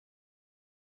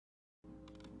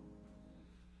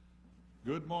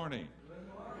Good morning.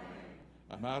 Good morning.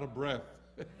 I'm out of breath.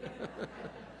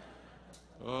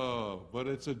 Oh, but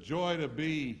it's a joy to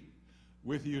be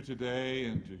with you today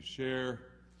and to share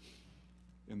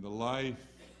in the life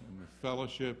and the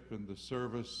fellowship and the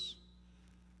service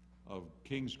of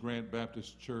Kings Grant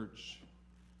Baptist Church,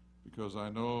 because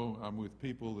I know I'm with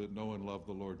people that know and love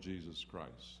the Lord Jesus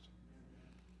Christ.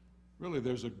 Really,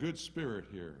 there's a good spirit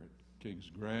here at Kings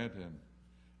Grant, and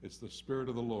it's the Spirit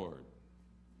of the Lord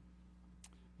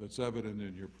that's evident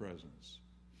in your presence.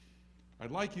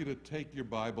 I'd like you to take your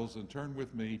Bibles and turn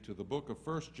with me to the book of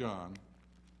 1 John,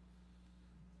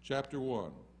 chapter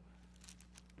 1.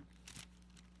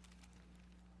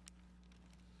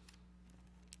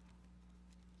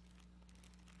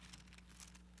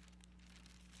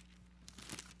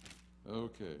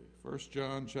 Okay, 1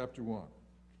 John, chapter 1.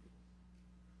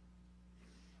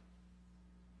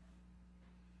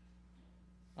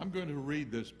 I'm going to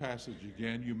read this passage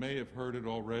again. You may have heard it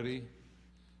already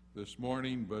this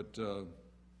morning, but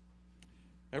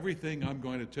everything I'm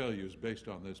going to tell you is based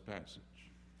on this passage.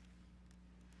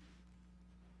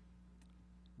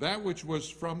 That which was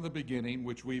from the beginning,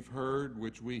 which we've heard,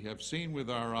 which we have seen with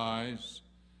our eyes,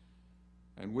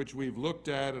 and which we've looked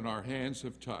at and our hands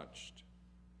have touched,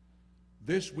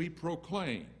 this we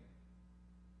proclaim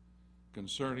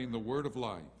concerning the word of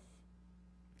life.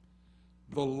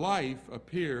 The life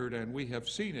appeared, and we have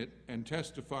seen it and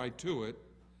testified to it,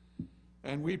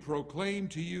 and we proclaim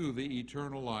to you the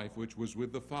eternal life which was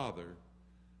with the Father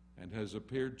and has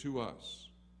appeared to us.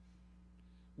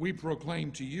 We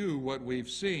proclaim to you what we've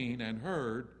seen and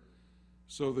heard,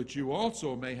 so that you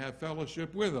also may have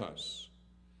fellowship with us.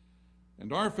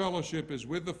 And our fellowship is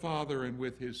with the Father and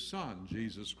with his Son,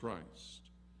 Jesus Christ.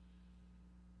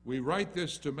 We write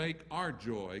this to make our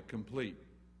joy complete.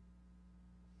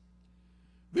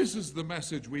 This is the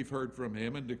message we've heard from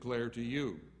him and declare to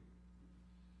you.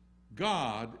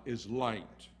 God is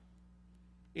light.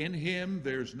 In him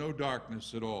there's no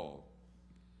darkness at all.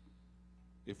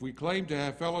 If we claim to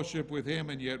have fellowship with him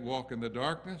and yet walk in the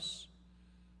darkness,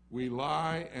 we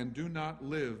lie and do not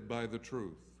live by the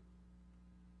truth.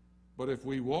 But if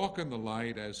we walk in the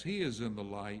light as he is in the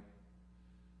light,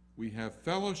 we have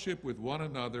fellowship with one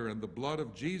another, and the blood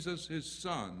of Jesus, his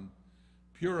Son,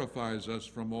 purifies us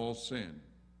from all sin.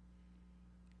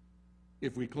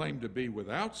 If we claim to be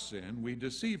without sin, we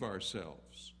deceive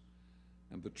ourselves,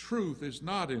 and the truth is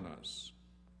not in us.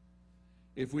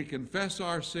 If we confess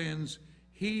our sins,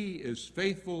 he is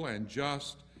faithful and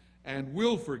just and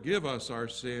will forgive us our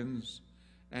sins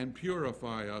and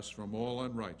purify us from all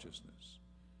unrighteousness.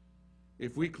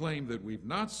 If we claim that we've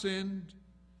not sinned,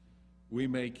 we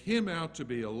make him out to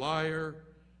be a liar,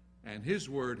 and his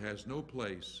word has no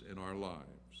place in our lives.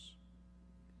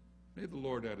 May the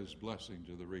Lord add his blessing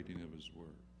to the reading of his word.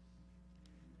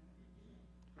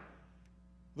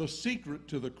 The secret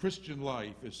to the Christian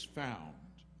life is found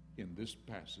in this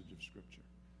passage of Scripture.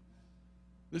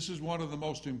 This is one of the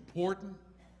most important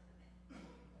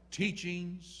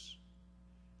teachings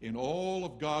in all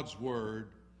of God's word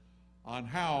on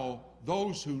how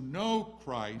those who know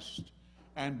Christ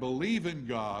and believe in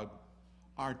God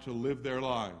are to live their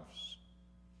lives.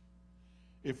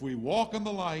 If we walk in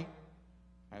the light,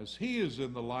 as he is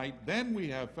in the light, then we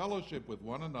have fellowship with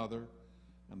one another,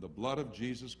 and the blood of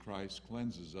Jesus Christ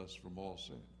cleanses us from all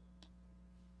sin.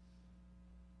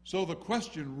 So the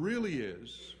question really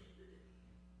is,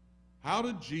 how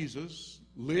did Jesus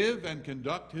live and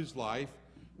conduct his life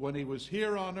when he was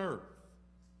here on earth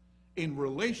in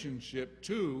relationship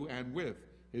to and with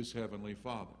his heavenly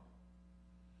Father?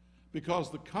 Because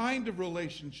the kind of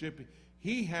relationship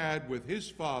he had with his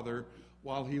Father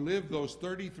while he lived those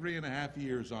 33 and a half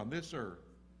years on this earth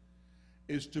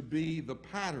is to be the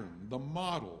pattern, the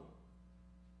model,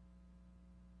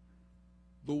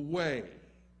 the way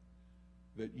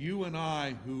that you and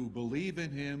I who believe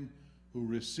in him, who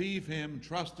receive him,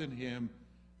 trust in him,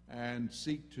 and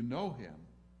seek to know him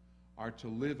are to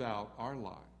live out our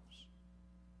lives.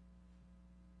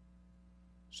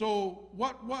 So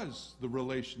what was the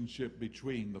relationship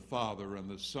between the Father and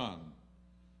the Son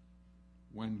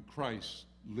when Christ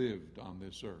lived on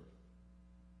this earth?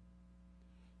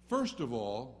 First of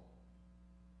all,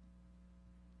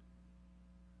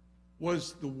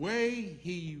 was the way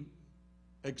he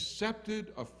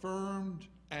accepted, affirmed,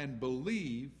 and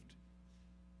believed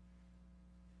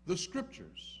the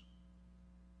Scriptures,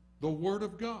 the Word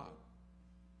of God.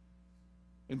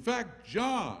 In fact,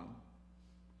 John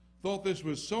thought this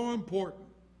was so important,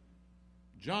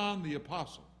 John the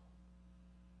Apostle,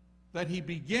 that he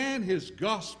began his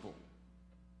gospel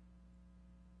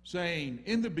saying,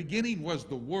 "In the beginning was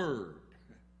the Word,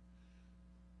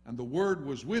 And the Word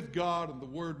was with God, and the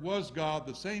Word was God.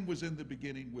 The same was in the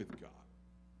beginning with God.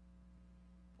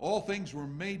 All things were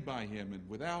made by him, and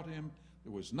without him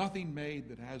there was nothing made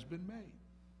that has been made.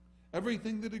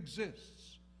 Everything that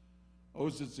exists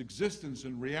owes its existence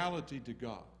and reality to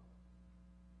God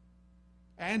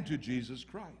and to Jesus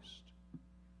Christ.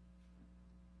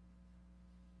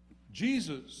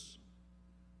 Jesus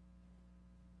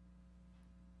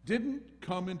didn't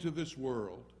come into this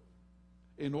world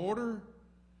in order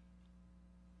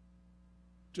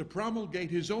to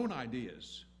promulgate his own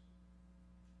ideas.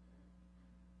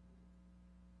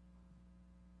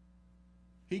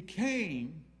 He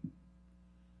came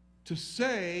to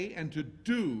say and to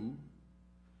do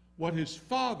what his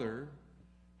Father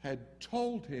had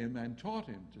told him and taught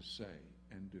him to say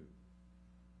and do.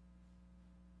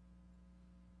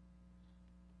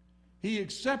 He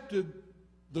accepted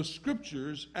the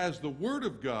Scriptures as the Word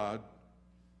of God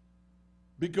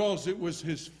because it was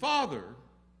his Father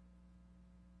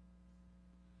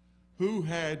who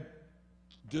had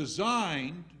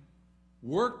designed,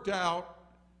 worked out,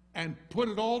 and put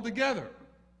it all together.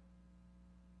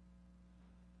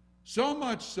 So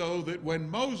much so that when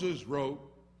Moses wrote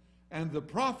and the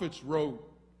prophets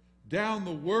wrote down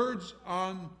the words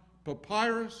on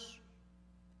papyrus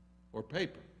or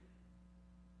paper,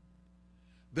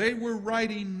 they were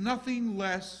writing nothing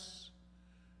less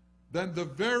than the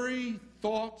very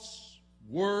thoughts,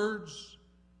 words,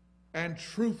 and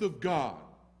truth of God.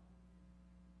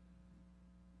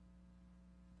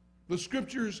 The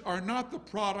Scriptures are not the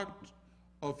product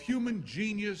of human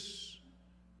genius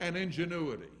and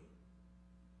ingenuity.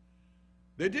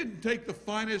 They didn't take the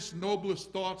finest,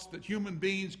 noblest thoughts that human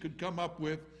beings could come up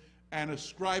with and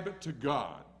ascribe it to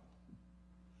God.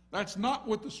 That's not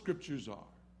what the Scriptures are.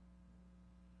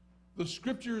 The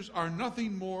Scriptures are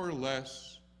nothing more or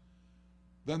less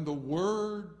than the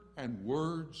Word and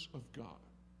words of God.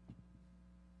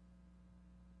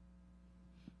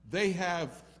 They have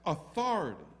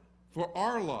authority for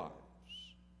our lives,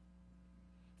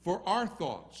 for our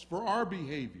thoughts, for our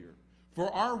behavior, for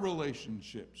our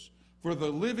relationships, for the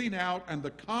living out and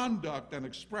the conduct and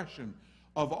expression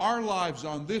of our lives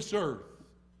on this earth.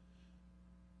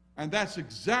 And that's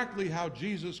exactly how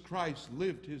Jesus Christ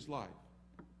lived his life.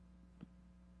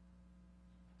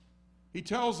 He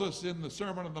tells us in the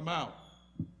Sermon on the Mount,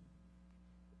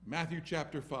 Matthew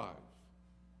chapter 5,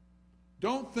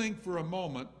 don't think for a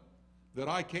moment that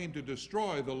I came to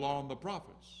destroy the law and the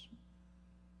prophets.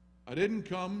 I didn't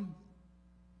come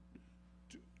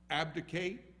to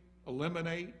abdicate,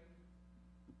 eliminate,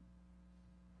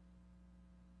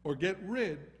 or get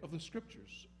rid of the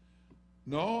Scriptures.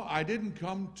 No, I didn't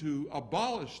come to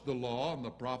abolish the law and the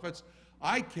prophets.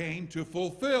 I came to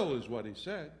fulfill, is what he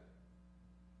said.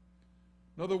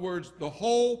 In other words, the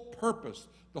whole purpose,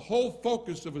 the whole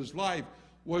focus of his life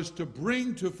was to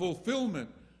bring to fulfillment,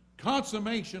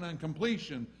 consummation and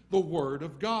completion, the Word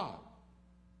of God.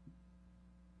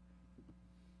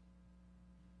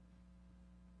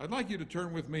 I'd like you to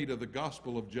turn with me to the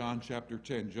Gospel of John chapter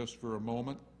 10 just for a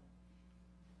moment.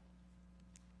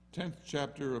 10th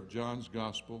chapter of John's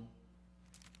Gospel.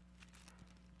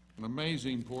 An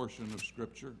amazing portion of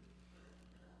Scripture.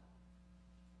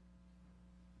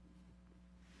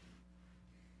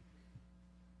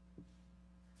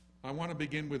 I want to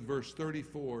begin with verse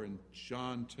 34 in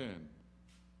John 10.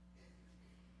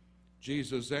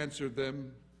 Jesus answered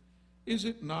them, "Is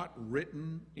it not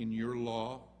written in your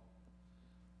law,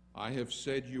 I have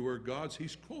said you are gods?"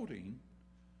 He's quoting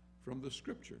from the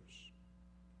Scriptures.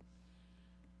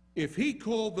 If he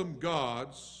called them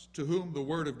gods to whom the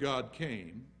Word of God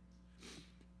came,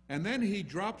 and then he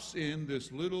drops in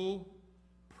this little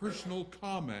personal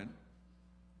comment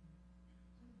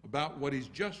about what he's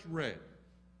just read,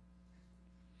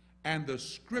 and the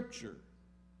Scripture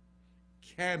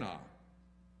cannot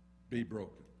be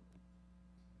broken.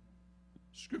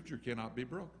 Scripture cannot be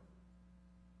broken.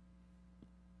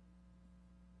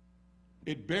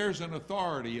 It bears an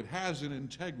authority. It has an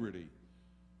integrity.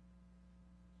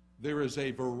 There is a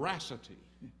veracity,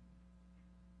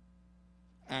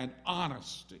 an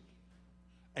honesty,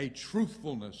 a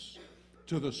truthfulness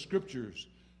to the Scriptures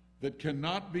that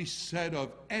cannot be said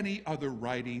of any other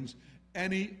writings,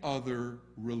 any other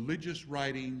religious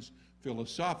writings,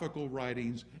 philosophical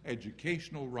writings,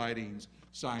 educational writings,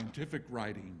 scientific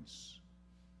writings.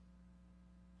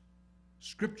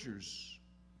 Scriptures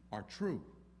are true,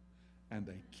 and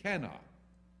they cannot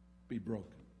be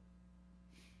broken.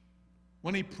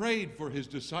 When he prayed for his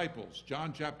disciples,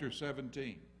 John chapter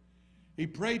 17, he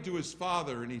prayed to his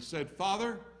Father and he said,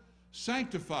 "Father,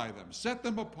 sanctify them, set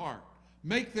them apart,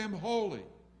 make them holy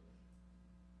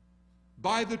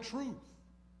by the truth.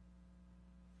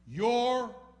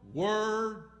 Your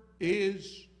word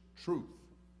is truth.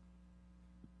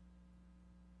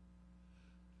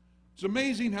 It's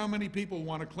amazing how many people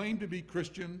want to claim to be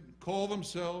Christian, call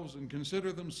themselves and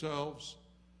consider themselves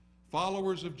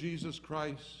followers of Jesus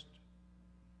Christ,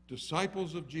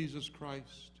 disciples of Jesus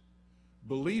Christ,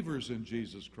 believers in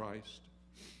Jesus Christ,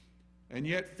 and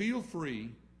yet feel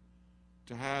free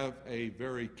to have a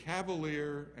very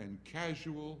cavalier and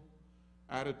casual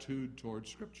attitude towards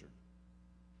Scripture.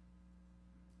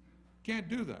 Can't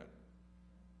do that.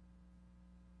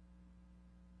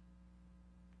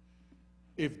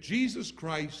 If Jesus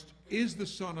Christ is the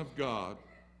Son of God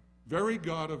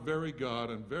of very God,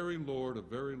 and very Lord of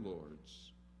very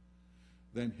lords,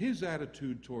 then his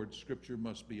attitude towards Scripture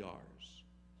must be ours.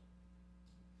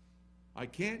 I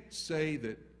can't say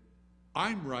that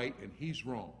I'm right and he's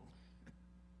wrong.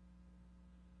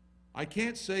 I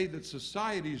can't say that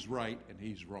society's right and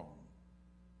he's wrong.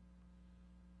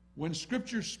 When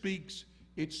Scripture speaks,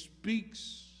 it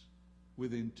speaks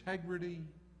with integrity,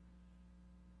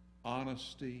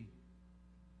 honesty,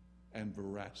 and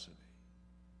veracity.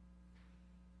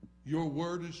 Your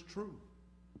word is true.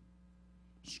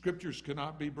 Scriptures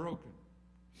cannot be broken.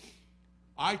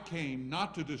 I came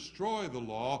not to destroy the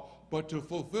law, but to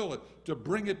fulfill it, to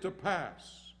bring it to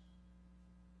pass,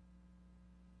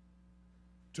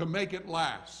 to make it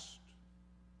last.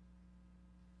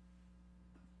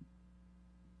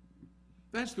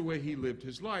 That's the way he lived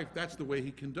his life. That's the way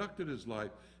he conducted his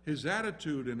life. His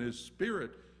attitude and his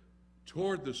spirit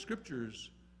toward the Scriptures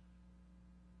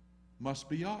must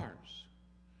be ours.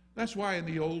 That's why in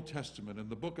the Old Testament, in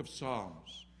the book of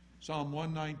Psalms, Psalm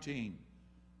 119,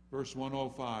 verse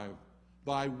 105,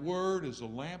 thy word is a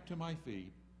lamp to my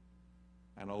feet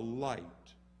and a light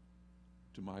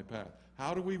to my path.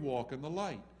 How do we walk in the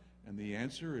light? And the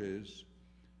answer is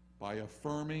by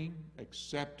affirming,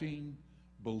 accepting,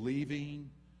 believing,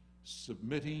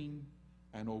 submitting,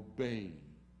 and obeying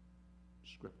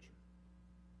Scripture.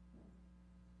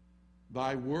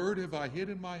 Thy word have I hid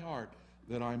in my heart,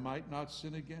 that I might not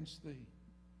sin against thee.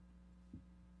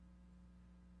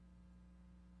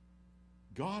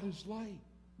 God is light,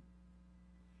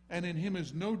 and in him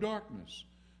is no darkness,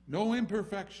 no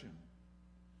imperfection,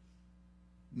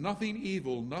 nothing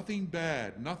evil, nothing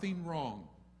bad, nothing wrong,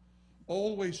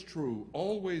 always true,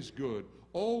 always good,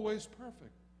 always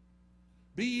perfect.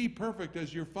 Be ye perfect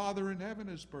as your Father in heaven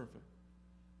is perfect.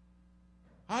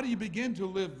 How do you begin to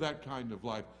live that kind of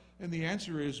life? And the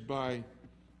answer is by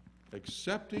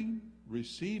accepting,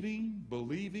 receiving,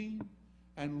 believing,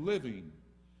 and living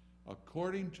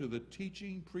according to the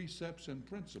teaching, precepts, and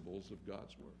principles of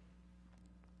God's Word.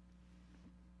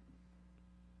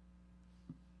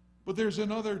 But there's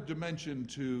another dimension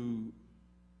to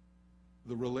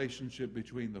the relationship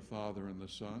between the Father and the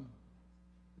Son.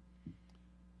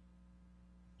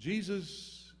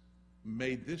 Jesus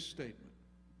made this statement.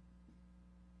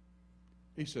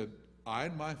 He said, I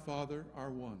and my Father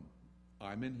are one.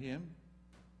 I'm in him,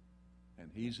 and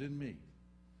he's in me.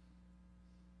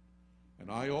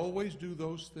 And I always do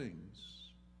those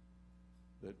things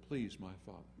that please my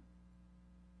Father.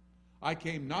 I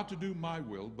came not to do my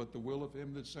will, but the will of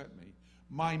him that sent me.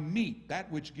 My meat,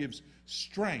 that which gives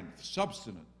strength,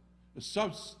 sustenance,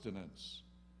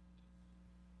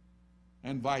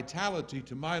 and vitality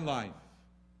to my life,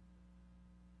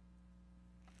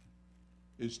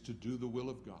 is to do the will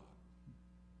of God.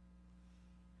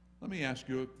 Let me ask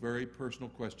you a very personal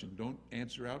question. Don't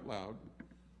answer out loud.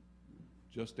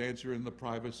 Just answer in the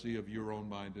privacy of your own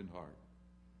mind and heart.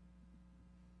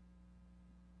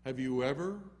 Have you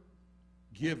ever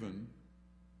given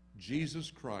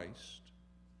Jesus Christ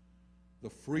the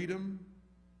freedom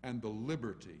and the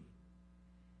liberty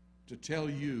to tell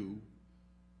you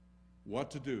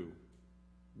what to do,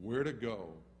 where to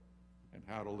go, and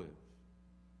how to live?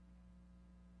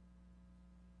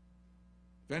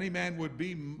 If any man would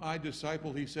be my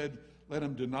disciple, he said, let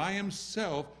him deny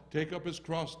himself, take up his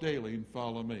cross daily, and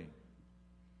follow me.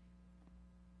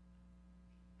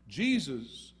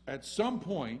 Jesus, at some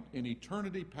point in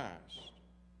eternity past,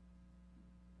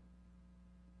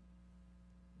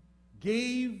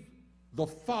 gave the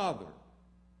Father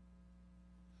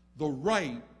the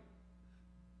right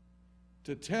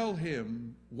to tell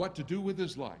him what to do with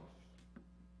his life.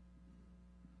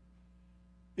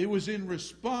 It was in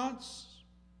response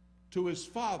to his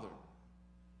Father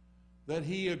that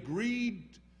he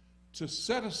agreed to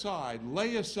set aside,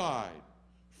 lay aside,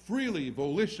 freely,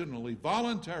 volitionally,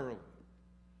 voluntarily,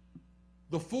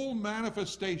 the full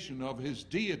manifestation of his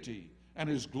deity and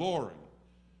his glory,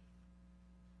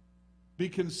 be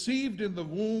conceived in the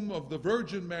womb of the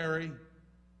Virgin Mary,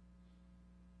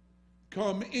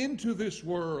 come into this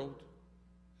world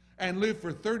and live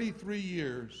for 33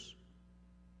 years,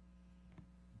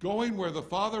 going where the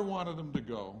Father wanted him to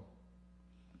go,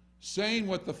 saying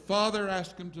what the Father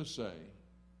asked him to say,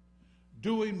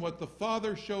 doing what the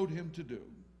Father showed him to do.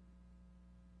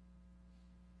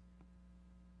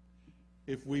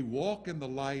 If we walk in the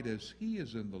light as he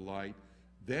is in the light,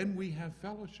 then we have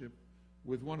fellowship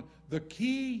with one. The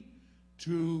key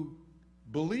to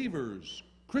believers,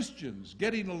 Christians,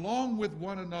 getting along with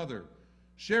one another,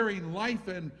 sharing life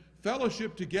and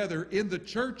fellowship together in the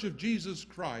church of Jesus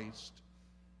Christ,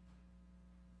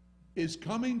 is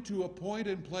coming to a point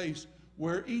and place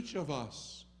where each of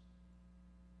us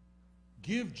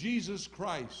give Jesus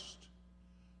Christ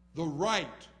the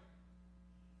right,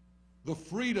 the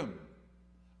freedom,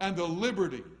 and the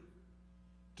liberty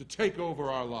to take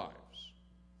over our lives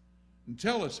and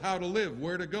tell us how to live,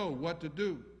 where to go, what to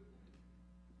do.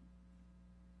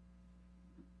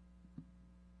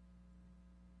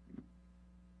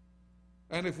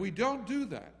 And if we don't do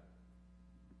that,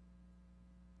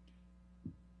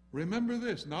 remember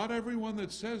this, not everyone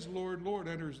that says, Lord, Lord,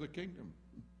 enters the kingdom,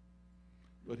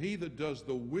 but he that does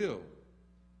the will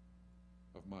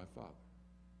of my Father.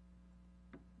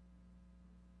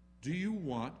 Do you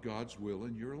want God's will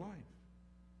in your life?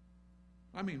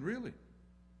 I mean, really?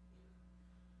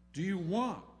 Do you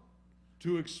want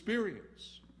to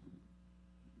experience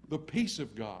the peace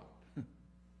of God,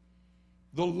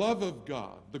 the love of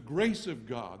God, the grace of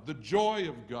God, the joy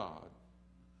of God,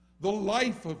 the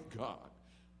life of God?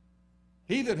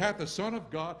 He that hath the Son of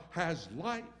God has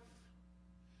life,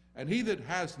 and he that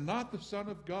has not the Son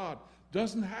of God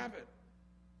doesn't have it.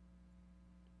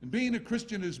 And being a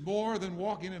Christian is more than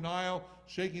walking an aisle,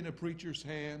 shaking a preacher's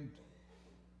hand,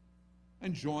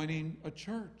 and joining a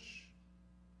church.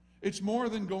 It's more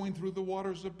than going through the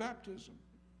waters of baptism.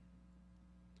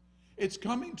 It's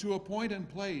coming to a point and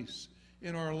place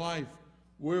in our life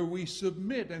where we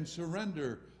submit and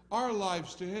surrender our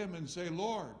lives to him and say,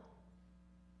 Lord,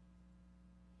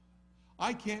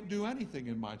 I can't do anything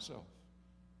in myself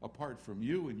apart from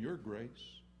you and your grace.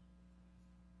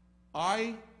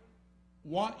 I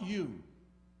want you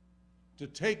to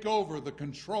take over the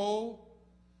control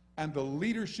and the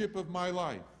leadership of my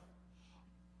life.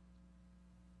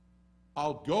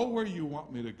 I'll go where you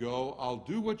want me to go. I'll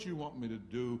do what you want me to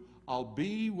do. I'll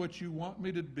be what you want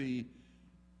me to be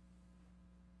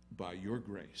by your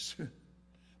grace.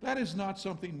 That is not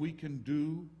something we can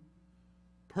do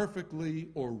perfectly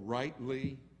or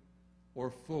rightly or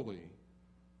fully,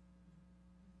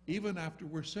 even after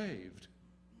we're saved.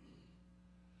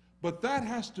 But that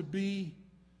has to be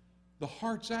the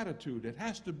heart's attitude. It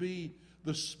has to be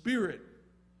the spirit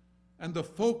and the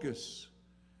focus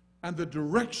and the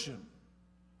direction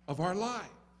of our life.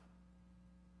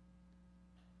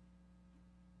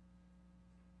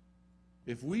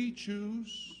 If we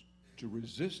choose to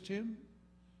resist him,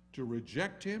 to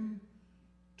reject him,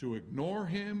 to ignore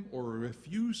him, or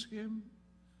refuse him,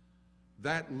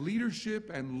 that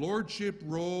leadership and lordship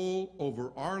role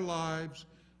over our lives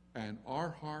and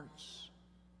our hearts,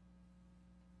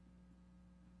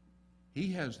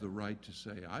 he has the right to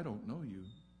say, I don't know you.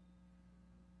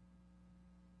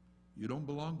 You don't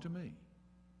belong to me.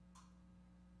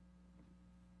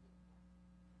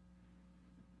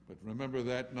 But remember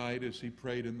that night as he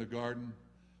prayed in the garden,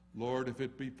 Lord, if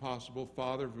it be possible,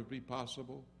 Father, if it be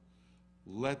possible,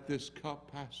 let this cup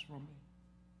pass from me.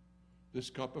 This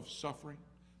cup of suffering,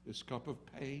 this cup of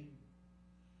pain,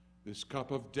 this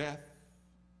cup of death,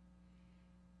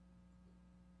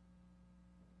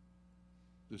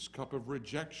 this cup of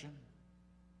rejection.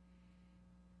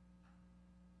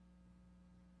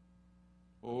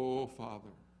 Oh, Father,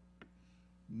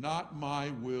 not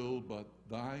my will, but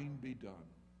thine be done.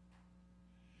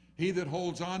 He that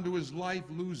holds on to his life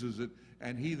loses it,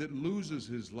 and he that loses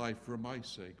his life for my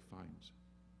sake finds it.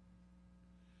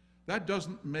 That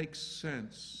doesn't make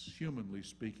sense, humanly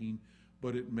speaking,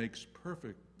 but it makes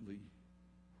perfectly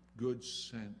good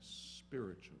sense,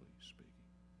 spiritually speaking.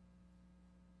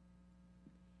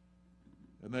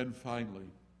 And then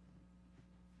finally,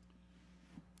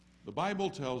 the Bible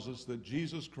tells us that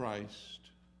Jesus Christ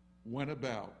went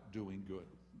about doing good.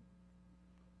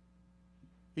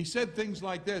 He said things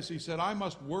like this. He said, I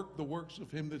must work the works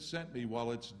of him that sent me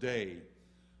while it's day,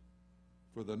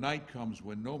 for the night comes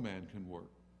when no man can work.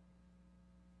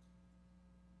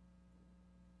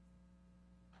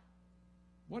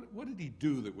 What did he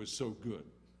do that was so good?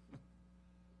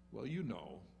 Well, you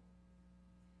know.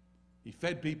 He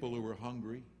fed people who were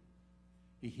hungry.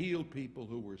 He healed people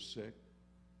who were sick.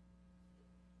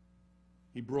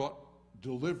 He brought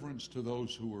deliverance to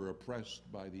those who were oppressed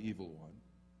by the evil one.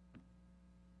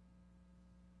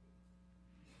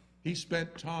 He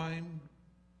spent time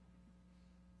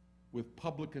with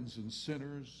publicans and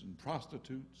sinners and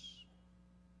prostitutes.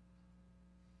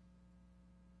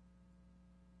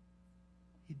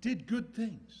 He did good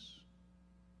things.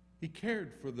 He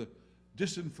cared for the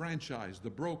disenfranchised, the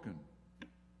broken,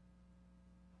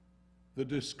 the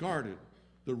discarded,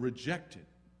 the rejected.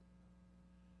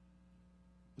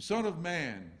 The Son of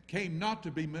Man came not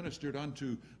to be ministered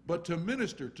unto, but to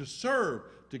minister, to serve,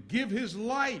 to give his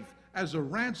life as a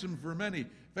ransom for many.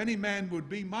 If any man would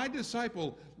be my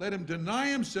disciple, let him deny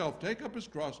himself, take up his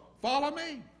cross, follow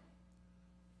me.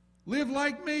 Live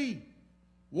like me.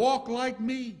 Walk like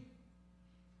me.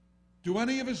 Do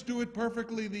any of us do it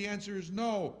perfectly? The answer is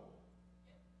no.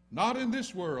 Not in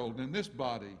this world, in this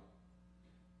body.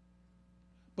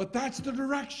 But that's the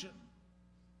direction.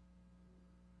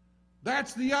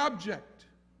 That's the object.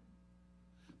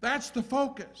 That's the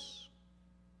focus.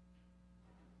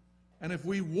 And if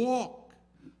we walk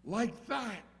like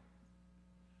that,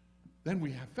 then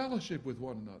we have fellowship with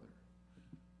one another.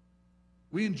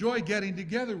 We enjoy getting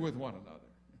together with one another.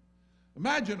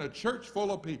 Imagine a church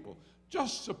full of people.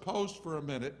 Just suppose for a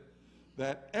minute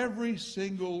that every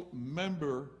single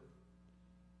member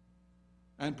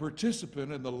and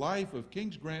participant in the life of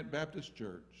Kings Grant Baptist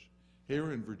Church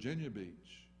here in Virginia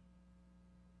Beach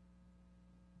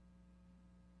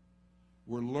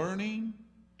were learning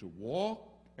to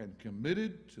walk and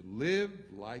committed to live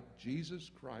like Jesus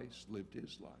Christ lived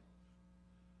his life.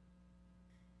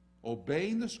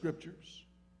 Obeying the Scriptures,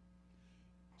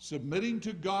 submitting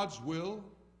to God's will,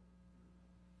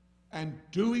 and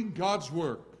doing God's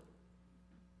work.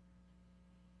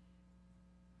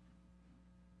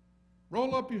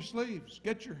 Roll up your sleeves.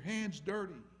 Get your hands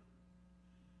dirty.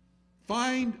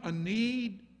 Find a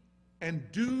need and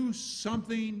do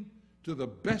something to the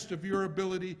best of your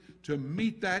ability to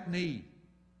meet that need.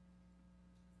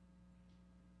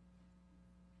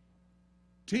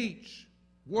 Teach,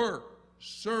 work,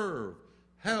 serve,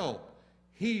 help,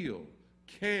 heal,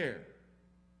 care.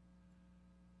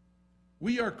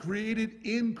 We are created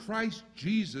in Christ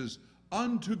Jesus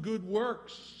unto good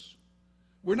works.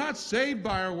 We're not saved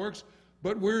by our works,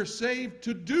 but we're saved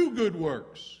to do good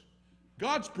works.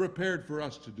 God's prepared for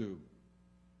us to do.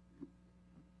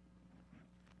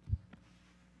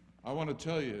 I want to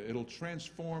tell you, it'll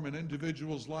transform an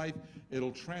individual's life.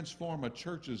 It'll transform a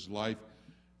church's life.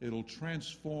 It'll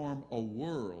transform a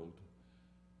world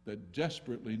that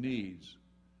desperately needs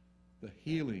the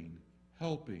healing,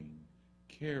 helping,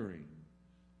 caring,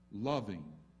 loving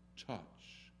touch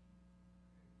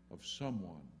of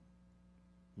someone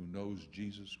who knows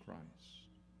Jesus Christ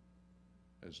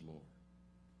as Lord.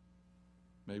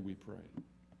 May we pray.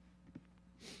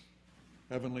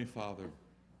 Heavenly Father,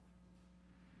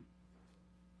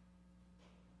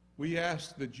 we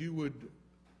ask that you would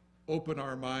open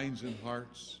our minds and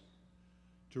hearts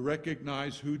to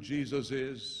recognize who Jesus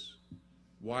is,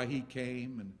 why he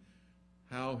came, and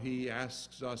how he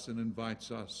asks us and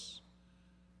invites us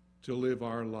to live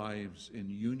our lives in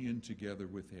union together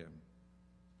with him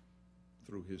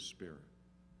through his Spirit.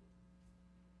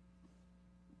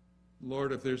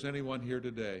 Lord, if there's anyone here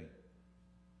today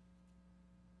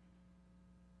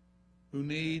who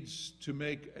needs to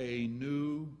make a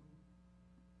new,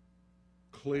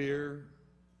 clear,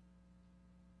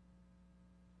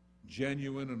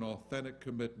 genuine and authentic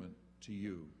commitment to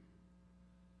you,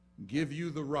 give you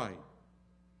the right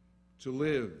to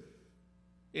live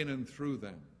in and through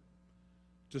them,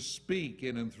 to speak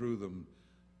in and through them,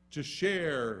 to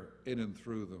share in and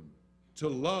through them, to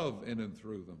love in and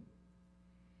through them.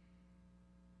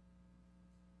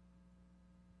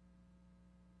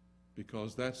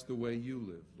 Because that's the way you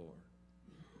live, Lord.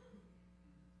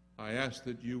 I ask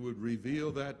that you would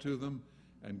reveal that to them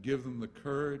and give them the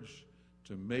courage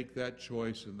to make that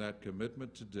choice and that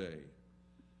commitment today.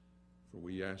 For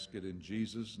we ask it in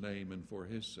Jesus' name and for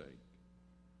his sake.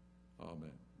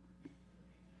 Amen.